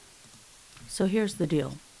So here's the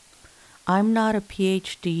deal. I'm not a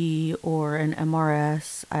PhD or an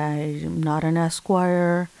MRS. I'm not an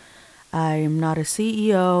Esquire. I am not a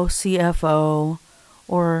CEO, CFO,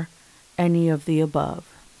 or any of the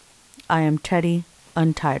above. I am Teddy,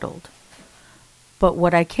 untitled. But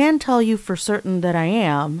what I can tell you for certain that I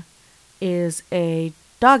am is a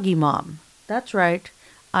doggy mom. That's right.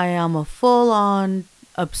 I am a full-on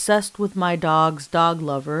obsessed with my dogs dog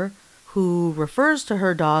lover who refers to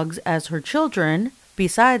her dogs as her children,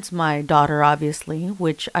 besides my daughter, obviously,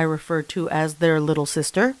 which I refer to as their little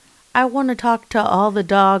sister. I want to talk to all the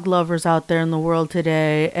dog lovers out there in the world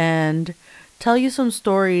today and tell you some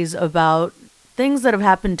stories about things that have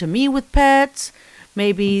happened to me with pets.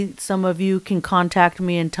 Maybe some of you can contact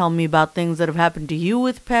me and tell me about things that have happened to you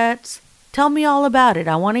with pets. Tell me all about it.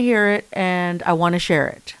 I want to hear it and I want to share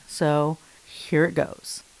it. So here it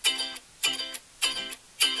goes.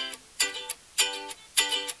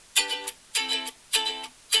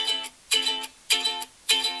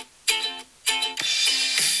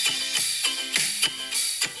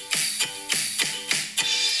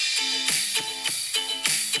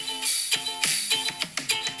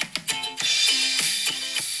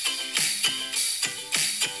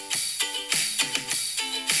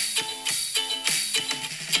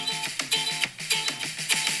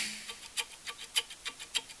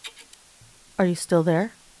 Are you still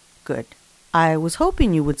there? Good. I was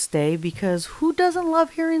hoping you would stay because who doesn't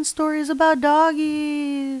love hearing stories about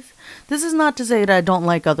doggies? This is not to say that I don't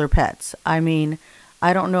like other pets. I mean,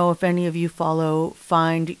 I don't know if any of you follow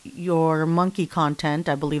Find Your Monkey content.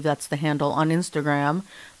 I believe that's the handle on Instagram,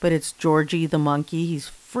 but it's Georgie the monkey.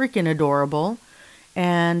 He's freaking adorable.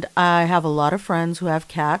 And I have a lot of friends who have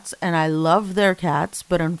cats, and I love their cats,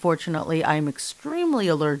 but unfortunately I'm extremely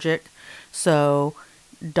allergic, so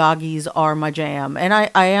doggies are my jam. And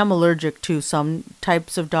I am allergic to some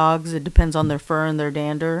types of dogs. It depends on their fur and their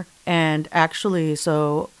dander. And actually,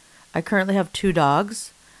 so I currently have two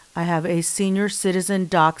dogs. I have a senior citizen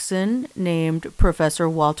dachshund named Professor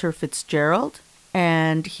Walter Fitzgerald,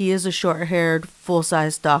 and he is a short-haired,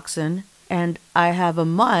 full-size dachshund. And I have a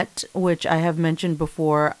mutt, which I have mentioned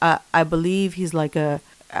before. I believe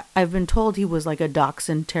I've been told he was like a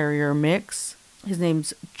dachshund terrier mix. His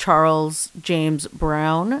name's Charles James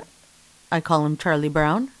Brown. I call him Charlie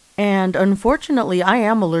Brown. And unfortunately, I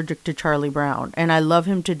am allergic to Charlie Brown. And I love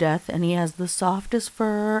him to death. And he has the softest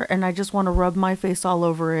fur. And I just want to rub my face all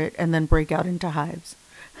over it and then break out into hives.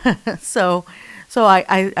 So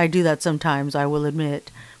I do that sometimes, I will admit.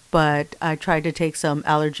 But I try to take some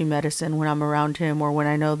allergy medicine when I'm around him or when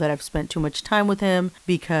I know that I've spent too much time with him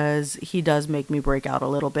because he does make me break out a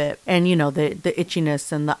little bit. And you know, the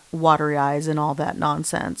itchiness and the watery eyes and all that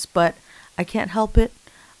nonsense. But I can't help it.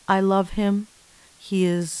 I love him. He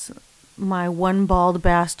is my one bald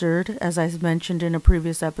bastard, as I mentioned in a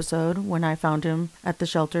previous episode. When I found him at the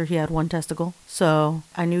shelter, he had one testicle. So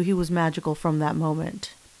I knew he was magical from that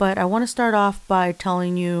moment. But I want to start off by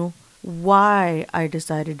telling you why I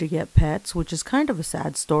decided to get pets, which is kind of a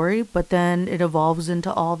sad story, but then it evolves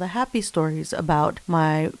into all the happy stories about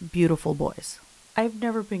my beautiful boys. I've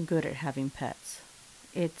never been good at having pets.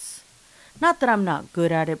 It's not that I'm not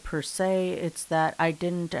good at it per se, it's that I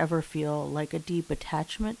didn't ever feel like a deep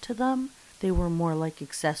attachment to them. They were more like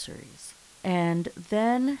accessories. And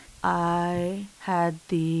then I had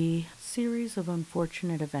the series of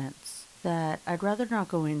unfortunate events that I'd rather not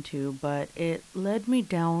go into, but it led me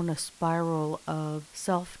down a spiral of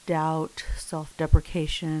self-doubt,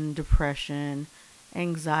 self-deprecation, depression,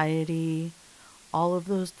 anxiety, all of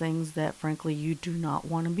those things that frankly you do not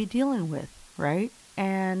want to be dealing with, right?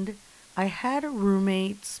 And I had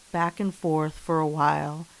roommates back and forth for a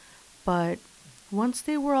while, but once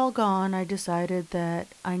they were all gone, I decided that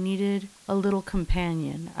I needed a little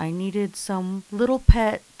companion. I needed some little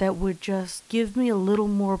pet that would just give me a little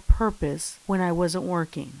more purpose when I wasn't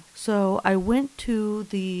working. So I went to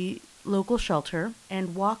the local shelter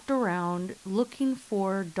and walked around looking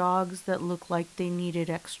for dogs that looked like they needed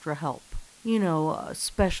extra help. You know,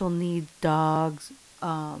 special needs dogs,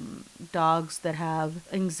 dogs that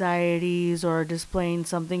have anxieties or are displaying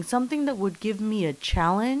something that would give me a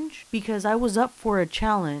challenge, because I was up for a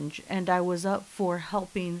challenge and I was up for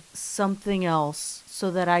helping something else so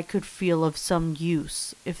that I could feel of some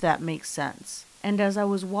use, if that makes sense. And as I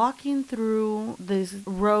was walking through these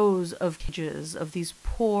rows of cages of these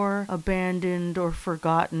poor, abandoned, or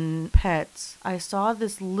forgotten pets, I saw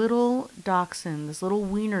this little dachshund, this little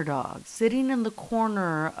wiener dog, sitting in the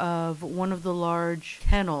corner of one of the large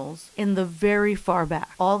kennels in the very far back.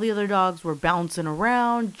 All the other dogs were bouncing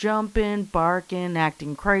around, jumping, barking,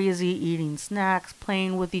 acting crazy, eating snacks,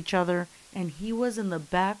 playing with each other, and he was in the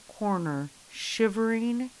back corner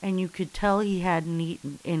shivering, and you could tell he hadn't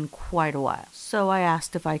eaten in quite a while. So I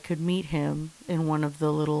asked if I could meet him in one of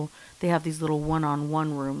they have these little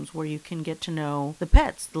one-on-one rooms where you can get to know the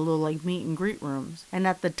pets, the little like meet and greet rooms. And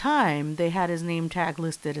at the time, they had his name tag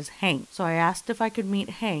listed as Hank. So I asked if I could meet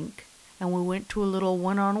Hank, and we went to a little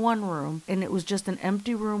one-on-one room, and it was just an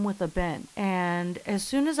empty room with a bench. And as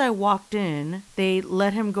soon as I walked in, they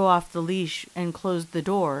let him go off the leash and closed the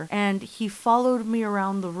door, and he followed me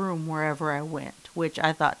around the room wherever I went, which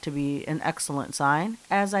I thought to be an excellent sign.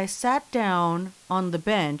 As I sat down on the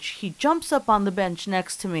bench, he jumps up on the bench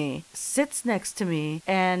next to me, sits next to me,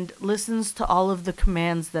 and listens to all of the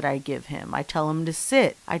commands that I give him. I tell him to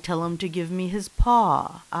sit. I tell him to give me his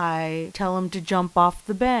paw. I tell him to jump off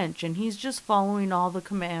the bench, and he's just following all the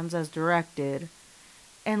commands as directed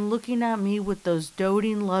and looking at me with those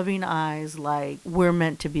doting, loving eyes like we're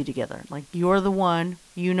meant to be together. Like, you're the one,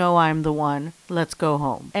 you know I'm the one, let's go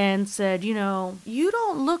home. And said, you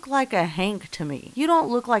don't look like a Hank to me. You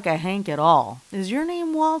don't look like a Hank at all. Is your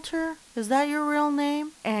name Walter? Is that your real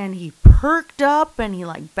name? And he perked up and he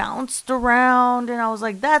like bounced around, and I was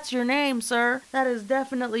like, that's your name, sir. That is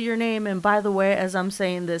definitely your name. And by the way, as I'm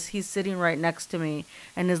saying this, he's sitting right next to me,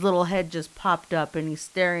 and his little head just popped up and he's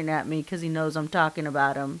staring at me because he knows I'm talking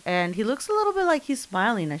about him. And he looks a little bit like he's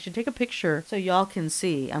smiling. I should take a picture so y'all can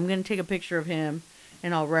see. I'm going to take a picture of him,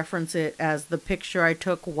 and I'll reference it as the picture I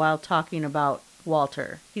took while talking about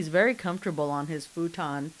Walter. He's very comfortable on his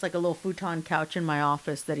futon. It's like a little futon couch in my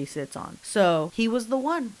office that he sits on. So he was the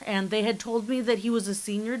one. And they had told me that he was a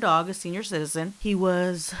senior dog, a senior citizen. He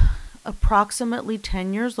was approximately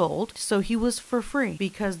 10 years old, so he was for free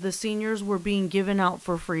because the seniors were being given out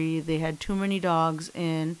for free. They had too many dogs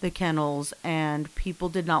in the kennels, and people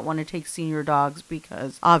did not want to take senior dogs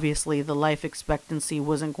because obviously the life expectancy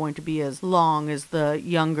wasn't going to be as long as the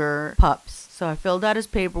younger pups. So I filled out his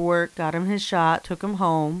paperwork, got him his shot, took him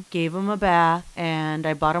home, gave him a bath, and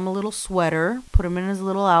I bought him a little sweater, put him in his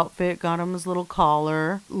little outfit, got him his little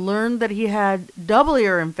collar, learned that he had double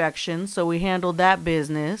ear infection, so we handled that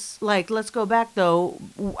business. Let's go back though.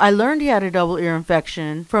 I learned he had a double ear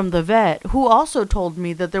infection from the vet, who also told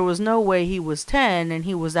me that there was no way he was 10 and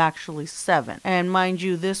he was actually 7. And mind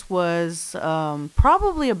you, this was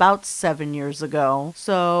probably about 7 years ago.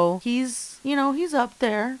 So he's up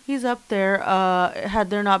there. He's up there. Had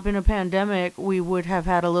there not been a pandemic, we would have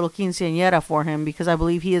had a little quinceañera for him because I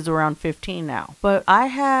believe he is around 15 now. But I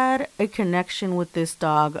had a connection with this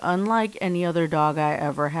dog unlike any other dog I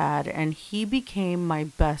ever had, and he became my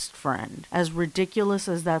best friend. As ridiculous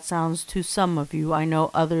as that sounds to some of you, I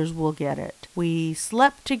know others will get it. We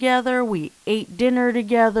slept together, we ate dinner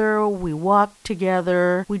together, we walked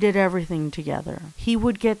together, we did everything together. He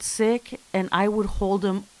would get sick and I would hold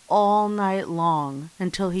him all night long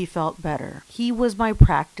until he felt better. He was my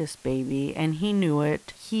practice baby, and he knew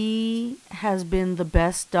it. He has been the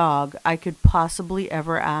best dog I could possibly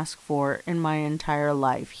ever ask for in my entire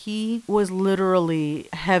life. He was literally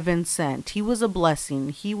heaven sent. He was a blessing.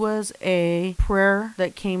 He was a prayer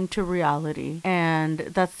that came to reality. And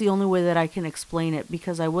that's the only way that I can explain it,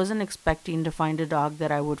 because I wasn't expecting to find a dog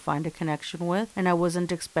that I would find a connection with. And I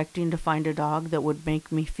wasn't expecting to find a dog that would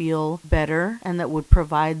make me feel better and that would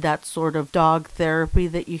provide that sort of dog therapy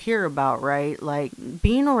that you hear about, right? Like,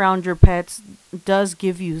 being around your pets does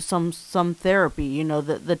give you some therapy,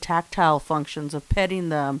 the tactile functions of petting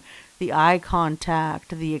them, the eye contact,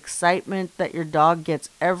 the excitement that your dog gets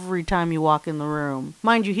every time you walk in the room.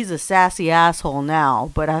 Mind you, he's a sassy asshole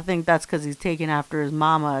now, but I think that's because he's taken after his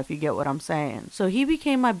mama, if you get what I'm saying. So he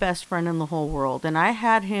became my best friend in the whole world, and I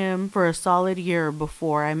had him for a solid year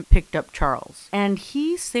before I picked up Charles. And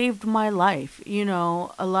he saved my life.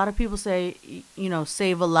 A lot of people say,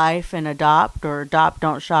 save a life and adopt, or adopt,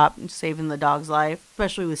 don't shop, saving the dog's life,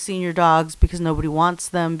 especially with senior dogs because nobody wants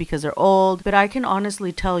them because they're old. But I can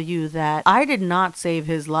honestly tell you that I did not save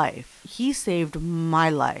his life. He saved my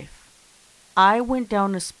life. I went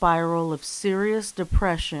down a spiral of serious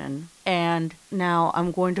depression, and now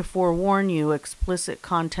I'm going to forewarn you, explicit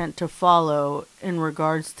content to follow in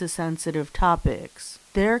regards to sensitive topics.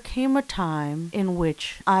 There came a time in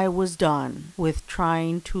which I was done with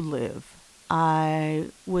trying to live. I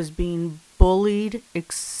was being bullied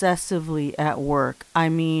excessively at work. I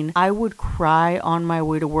mean, I would cry on my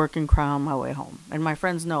way to work and cry on my way home. And my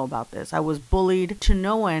friends know about this. I was bullied to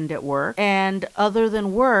no end at work. And other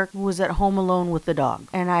than work, was at home alone with the dog.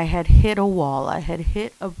 And I had hit a wall. I had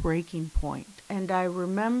hit a breaking point. And I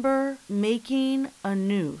remember making a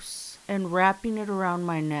noose and wrapping it around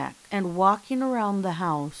my neck and walking around the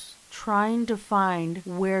house trying to find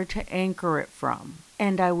where to anchor it from.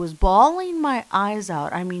 And I was bawling my eyes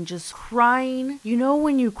out. I mean, just crying. You know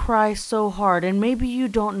when you cry so hard, and maybe you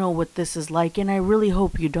don't know what this is like, and I really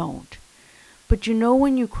hope you don't. But you know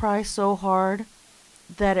when you cry so hard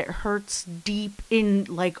that it hurts deep in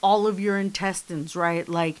like all of your intestines, right?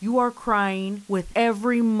 Like you are crying with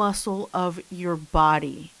every muscle of your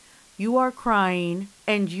body. You are crying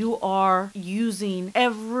and you are using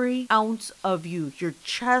every ounce of you. Your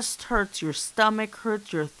chest hurts, your stomach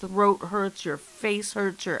hurts, your throat hurts, your face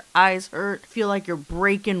hurts, your eyes hurt. Feel like you're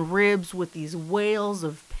breaking ribs with these wails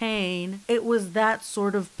of pain. It was that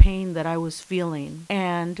sort of pain that I was feeling.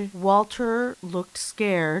 And Walter looked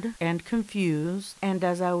scared and confused. And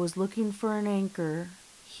as I was looking for an anchor,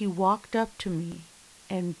 he walked up to me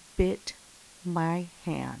and bit my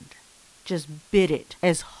hand. Just bit it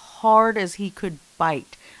as hard as he could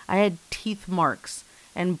bite. I had teeth marks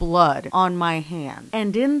and blood on my hand.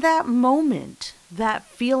 And in that moment, that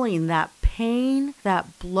feeling, that pain,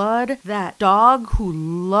 that blood, that dog who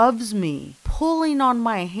loves me pulling on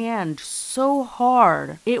my hand so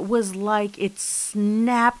hard, it was like it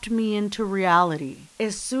snapped me into reality.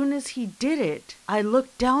 As soon as he did it, I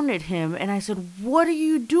looked down at him and I said, "What are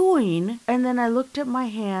you doing?" And then I looked at my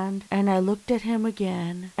hand and I looked at him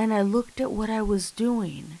again and I looked at what I was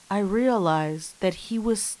doing. I realized that he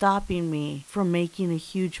was stopping me from making a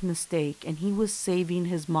huge mistake and he was saving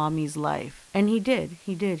his mommy's life. And he did.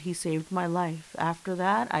 He saved my life. After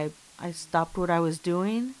that, I stopped what I was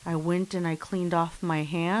doing. I went and I cleaned off my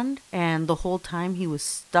hand, and the whole time he was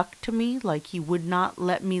stuck to me like he would not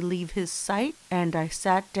let me leave his sight. And I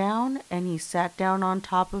sat down and he sat down on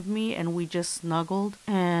top of me and we just snuggled,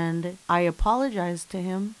 and I apologized to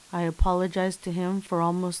him. I apologized to him for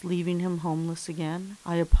almost leaving him homeless again.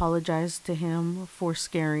 I apologized to him for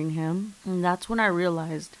scaring him. And that's when I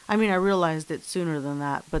realized it sooner than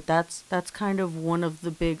that, but that's kind of one of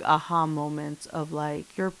the big aha moments of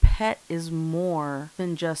like, your pet is more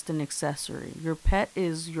than just an accessory. Your pet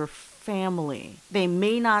is your family. They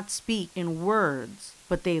may not speak in words,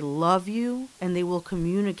 but they love you and they will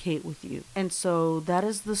communicate with you. And so that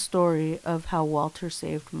is the story of how Walter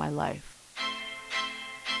saved my life.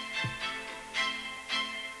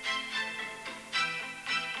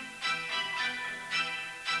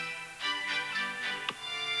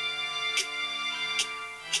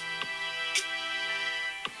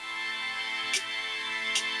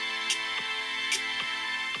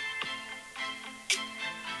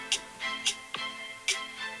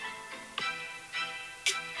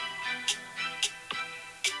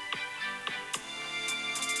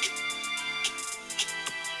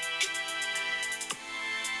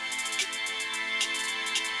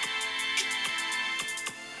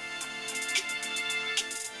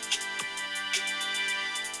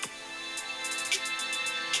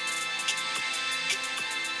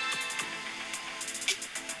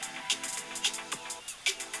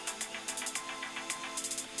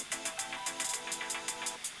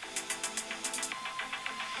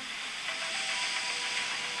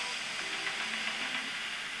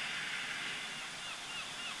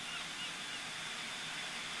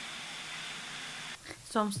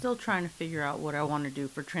 So I'm still trying to figure out what I want to do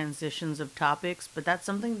for transitions of topics, but that's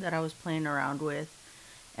something that I was playing around with.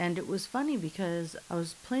 And it was funny because I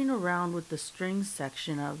was playing around with the strings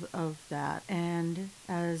section of that. And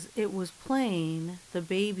as it was playing, the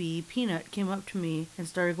baby Peanut came up to me and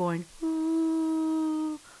started going,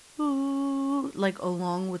 ooh, ooh, like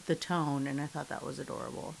along with the tone. And I thought that was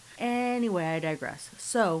adorable. Anyway, I digress.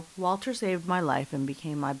 So Walter saved my life and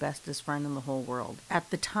became my bestest friend in the whole world. At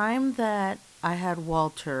the time that I had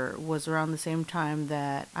Walter was around the same time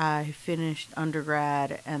that I finished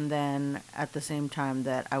undergrad and then at the same time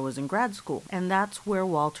that I was in grad school. And that's where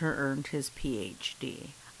Walter earned his PhD.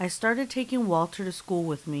 I started taking Walter to school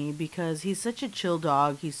with me because he's such a chill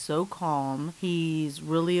dog. He's so calm. He's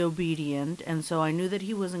really obedient. And so I knew that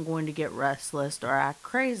he wasn't going to get restless or act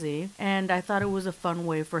crazy. And I thought it was a fun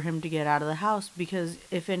way for him to get out of the house because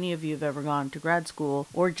if any of you have ever gone to grad school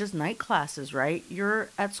or just night classes, right? You're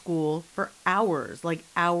at school for hours, like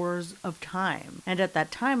hours of time. And at that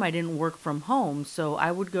time, I didn't work from home. So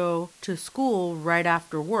I would go to school right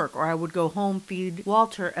after work, or I would go home, feed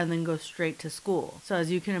Walter, and then go straight to school. So as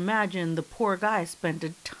you can imagine, the poor guy spent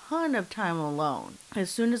a ton of time alone. As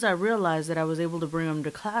soon as I realized that I was able to bring him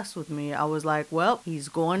to class with me, I was like, well, he's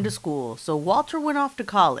going to school. So Walter went off to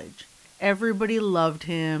college. Everybody loved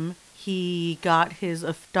him. He got his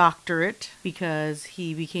doctorate because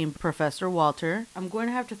he became Professor Walter. I'm going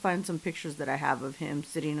to have to find some pictures that I have of him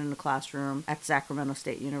sitting in a classroom at Sacramento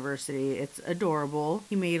State University. It's adorable.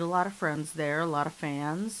 He made a lot of friends there, a lot of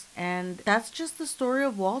fans. And that's just the story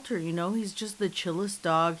of Walter, you know? He's just the chillest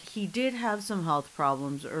dog. He did have some health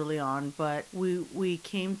problems early on, but we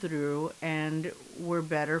came through and we're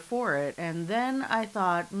better for it. And then I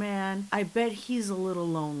thought, man, I bet he's a little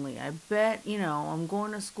lonely. I bet, you know, I'm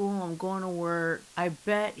going to school, I'm going to work. I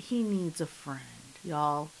bet he needs a friend.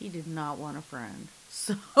 Y'all, he did not want a friend.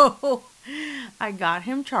 So I got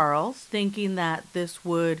him Charles, thinking that this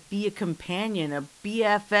would be a companion, a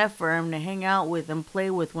BFF for him to hang out with and play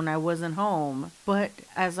with when I wasn't home. But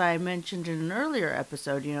as I mentioned in an earlier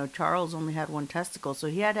episode, you know, Charles only had one testicle, so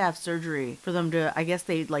he had to have surgery for them to, I guess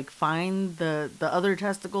they like find the other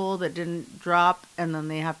testicle that didn't drop, and then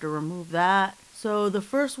they have to remove that. So the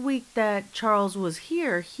first week that Charles was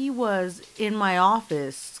here, he was in my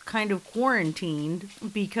office, kind of quarantined,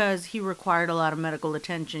 because he required a lot of medical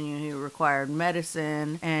attention. You know, he required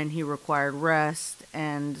medicine and he required rest.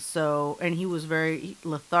 And he was very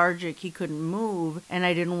lethargic. He couldn't move. And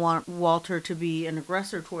I didn't want Walter to be an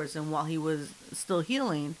aggressor towards him while he was still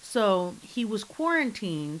healing. So he was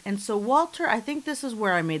quarantined. And so Walter, I think this is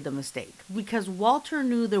where I made the mistake, because Walter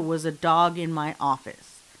knew there was a dog in my office.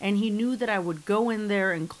 And he knew that I would go in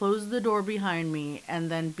there and close the door behind me and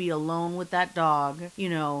then be alone with that dog, you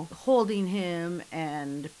know, holding him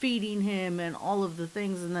and feeding him and all of the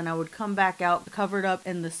things. And then I would come back out covered up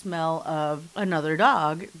in the smell of another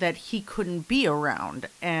dog that he couldn't be around.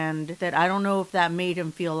 And that I don't know if that made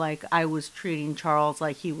him feel like I was treating Charles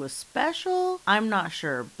like he was special. I'm not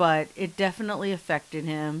sure, but it definitely affected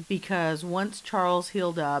him, because once Charles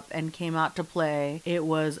healed up and came out to play, it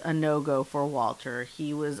was a no-go for Walter.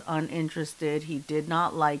 He was uninterested. He did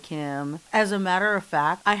not like him. As a matter of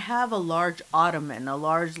fact, I have a large ottoman, a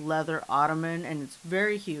large leather ottoman, and it's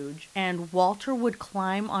very huge. And Walter would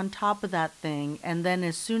climb on top of that thing, and then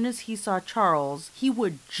as soon as he saw Charles, he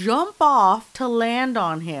would jump off to land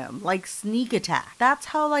on him, like sneak attack. That's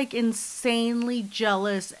how like insanely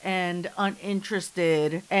jealous and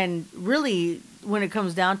uninterested, and really, when it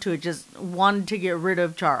comes down to it, just wanted to get rid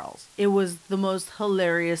of Charles. It was the most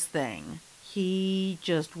hilarious thing. He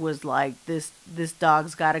just was like, this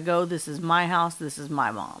dog's gotta go. This is my house. This is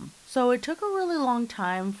my mom. So it took a really long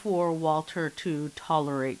time for Walter to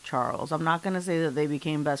tolerate Charles. I'm not going to say that they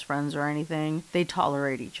became best friends or anything. They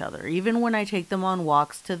tolerate each other. Even when I take them on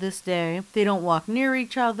walks to this day, they don't walk near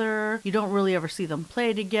each other. You don't really ever see them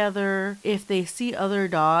play together. If they see other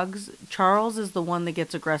dogs, Charles is the one that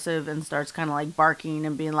gets aggressive and starts kind of like barking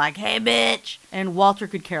and being like, hey, bitch. And Walter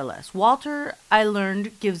could care less. Walter, I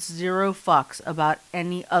learned, gives zero fucks about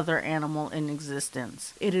any other animal in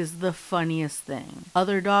existence. It is the funniest thing.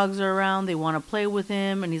 Other dogs are around, they want to play with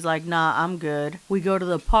him, and he's like, nah, I'm good. We go to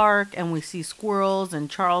the park and we see squirrels, and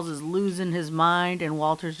Charles is losing his mind, and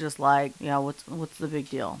Walter's just like, yeah, what's the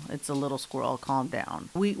big deal? It's a little squirrel, calm down.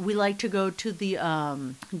 We like to go to the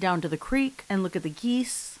down to the creek and look at the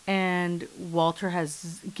geese. And Walter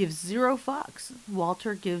gives zero fucks.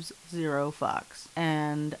 Walter gives zero fucks.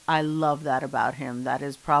 And I love that about him. That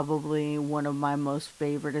is probably one of my most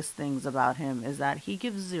favoriteest things about him, is that he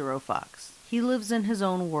gives zero fucks. He lives in his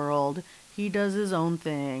own world. He does his own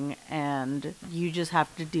thing, and you just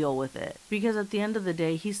have to deal with it. Because at the end of the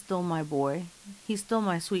day, he's still my boy. He's still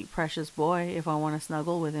my sweet, precious boy. If I want to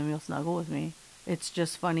snuggle with him, he'll snuggle with me. It's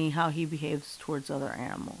just funny how he behaves towards other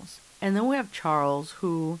animals. And then we have Charles,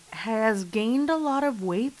 who has gained a lot of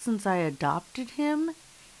weight since I adopted him.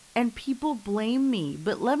 And people blame me.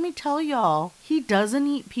 But let me tell y'all, he doesn't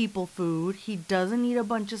eat people food. He doesn't eat a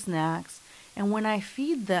bunch of snacks. And when I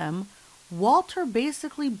feed them, Walter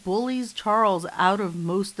basically bullies Charles out of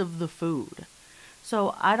most of the food.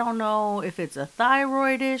 So I don't know if it's a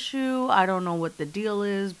thyroid issue. I don't know what the deal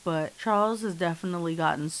is, but Charles has definitely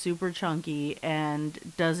gotten super chunky and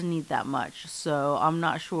doesn't eat that much. So I'm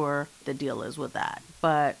not sure what the deal is with that.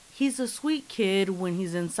 But he's a sweet kid when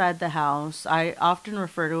he's inside the house. I often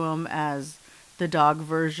refer to him as the dog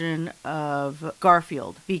version of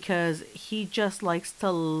Garfield, because he just likes to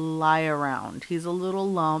lie around. He's a little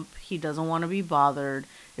lump. He doesn't want to be bothered.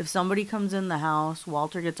 If somebody comes in the house,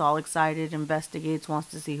 Walter gets all excited, investigates, wants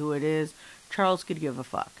to see who it is. Charles could give a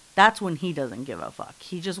fuck. That's when he doesn't give a fuck.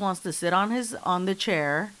 He just wants to sit on the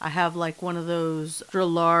chair. I have like one of those extra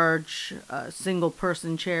large single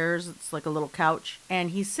person chairs. It's like a little couch. And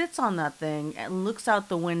he sits on that thing and looks out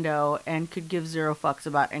the window and could give zero fucks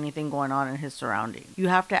about anything going on in his surroundings. You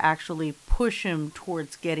have to actually push him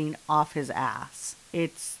towards getting off his ass.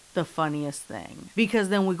 It's the funniest thing. Because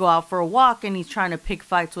then we go out for a walk and he's trying to pick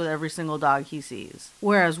fights with every single dog he sees.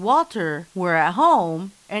 Whereas Walter, we're at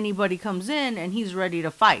home, anybody comes in and he's ready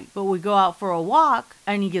to fight. But we go out for a walk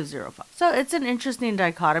and he gives zero fucks. So it's an interesting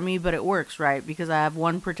dichotomy, but it works, right? Because I have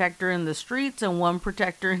one protector in the streets and one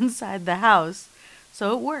protector inside the house.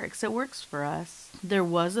 So it works. It works for us. There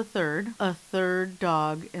was a third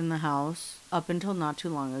dog in the house up until not too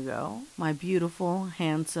long ago. My beautiful,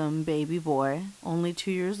 handsome baby boy, only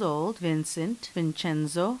 2 years old,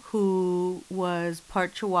 Vincenzo, who was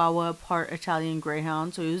part Chihuahua, part Italian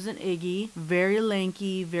Greyhound. So he was an Iggy, very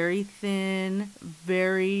lanky, very thin,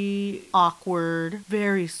 very awkward,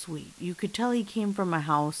 very sweet. You could tell he came from a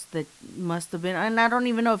house that must have been, and I don't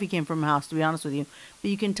even know if he came from a house, to be honest with you,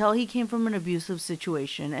 but you can tell he came from an abusive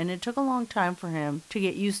situation, and it took a long time for him to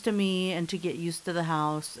get used to me and to get used to the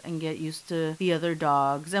house and get used to the other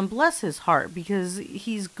dogs. And bless his heart, because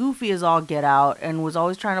he's goofy as all get out and was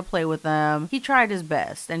always trying to play with them. He tried his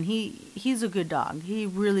best, and he's a good dog. He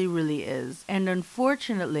really, really is. And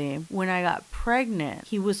unfortunately, when I got pregnant,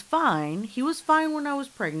 he was fine. He was fine when I was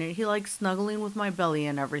pregnant. He liked snuggling with my belly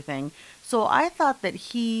and everything. So I thought that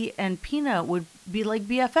he and Peanut would be like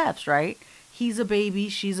BFFs, right? He's a baby,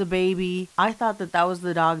 she's a baby. I thought that that was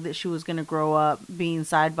the dog that she was going to grow up being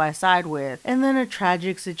side by side with. And then a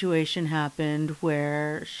tragic situation happened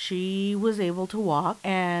where she was able to walk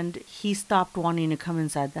and he stopped wanting to come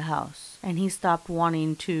inside the house. And he stopped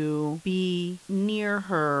wanting to be near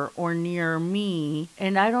her or near me.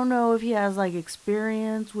 And I don't know if he has like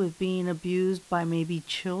experience with being abused by maybe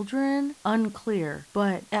children. Unclear.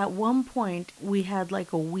 But at one point we had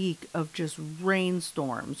like a week of just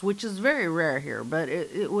rainstorms, which is very rare here, but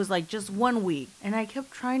it was like just 1 week. And I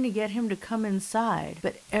kept trying to get him to come inside.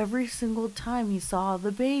 But every single time he saw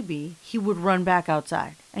the baby, he would run back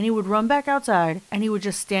outside. And he would run back outside and he would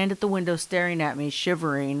just stand at the window staring at me,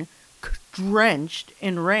 shivering, drenched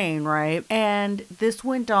in rain, right? And this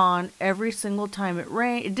went on every single time it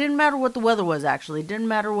rained. It didn't matter what the weather was, actually. It didn't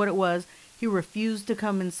matter what it was. He refused to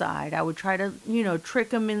come inside. I would try to,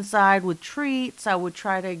 trick him inside with treats. I would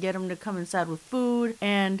try to get him to come inside with food.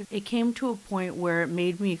 And it came to a point where it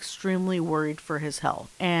made me extremely worried for his health.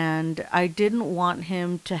 And I didn't want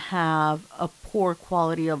him to have a poor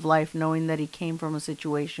quality of life, knowing that he came from a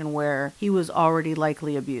situation where he was already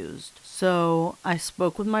likely abused. So I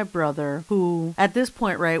spoke with my brother, who at this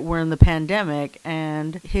point, right, we're in the pandemic,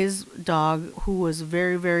 and his dog, who was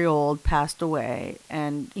very, very old, passed away.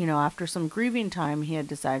 And, after some grieving time, he had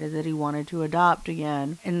decided that he wanted to adopt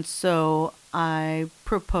again. And so I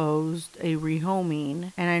proposed a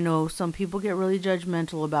rehoming. And I know some people get really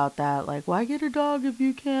judgmental about that. Like, why get a dog if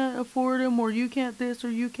you can't afford him, or you can't this,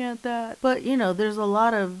 or you can't that? But, there's a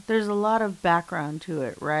lot of background to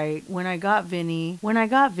it, right? When I got Vinny,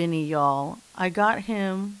 y'all, I got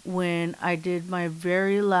him when I did my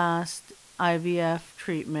very last IVF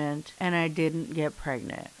treatment and I didn't get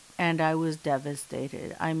pregnant. And I was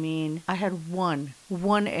devastated. I mean, I had one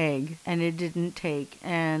egg and it didn't take,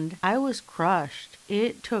 and I was crushed.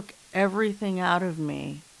 It took everything out of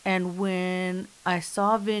me. And when I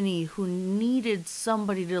saw Vinny, who needed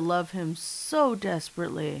somebody to love him so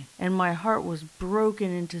desperately, and my heart was broken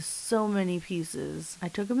into so many pieces, I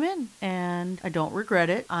took him in, and I don't regret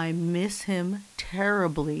it. I miss him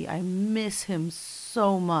terribly. I miss him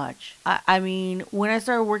so much. I mean, when I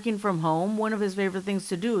started working from home, one of his favorite things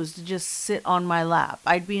to do is to just sit on my lap.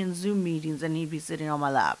 I'd be in Zoom meetings and he'd be sitting on my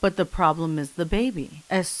lap. But the problem is the baby.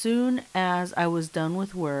 As soon as I was done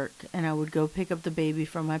with work and I would go pick up the baby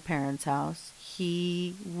from my parents' house,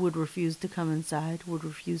 he would refuse to come inside, would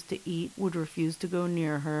refuse to eat, would refuse to go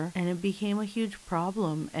near her. And it became a huge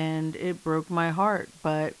problem and it broke my heart.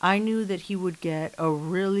 But I knew that he would get a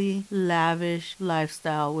really lavish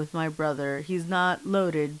lifestyle with my brother. He's not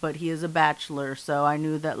loaded, but he is a bachelor. So I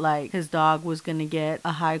knew that like his dog was going to get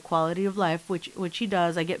a high quality of life, which he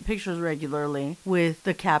does. I get pictures regularly with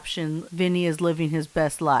the caption, "Vinny is living his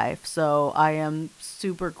best life." So I am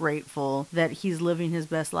super grateful that he's living his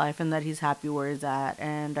best life and that he's happy where he's at.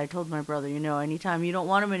 And I told my brother, anytime you don't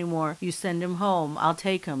want him anymore, you send him home. I'll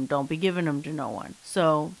take him. Don't be giving him to no one.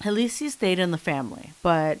 So at least he stayed in the family.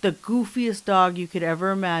 But the goofiest dog you could ever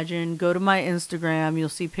imagine, go to my Instagram. You'll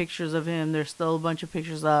see pictures of him. There's still a bunch of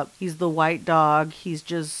pictures up. He's the white dog. He's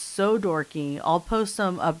just so dorky. I'll post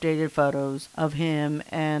some updated photos of him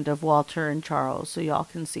and of Walter and Charles so y'all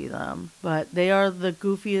can see them. But they are the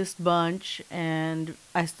goofiest bunch, and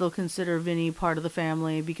I still consider Vinny part of the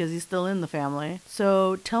family because he's still in the family. family.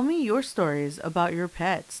 So tell me your stories about your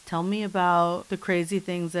pets. Tell me about the crazy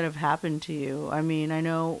things that have happened to you. I mean, I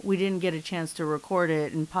know we didn't get a chance to record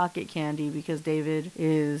it in Pocket Candy because David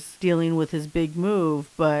is dealing with his big move,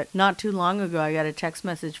 but not too long ago I got a text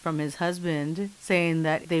message from his husband saying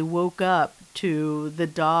that they woke up to the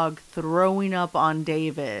dog throwing up on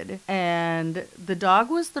David. And the dog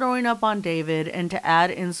was throwing up on David, and to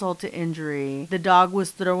add insult to injury, the dog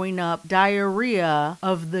was throwing up diarrhea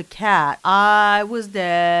of the cat. I was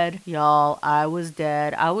dead, y'all. I was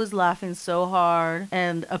dead. I was laughing so hard,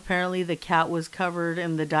 and apparently the cat was covered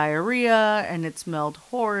in the diarrhea and it smelled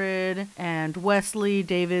horrid. And Wesley,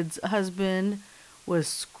 David's husband, was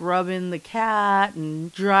scrubbing the cat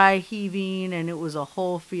and dry heaving, and it was a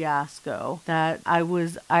whole fiasco that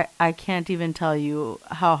I can't even tell you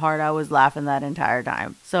how hard I was laughing that entire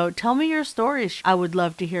time. So tell me your stories. I would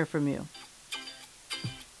love to hear from you.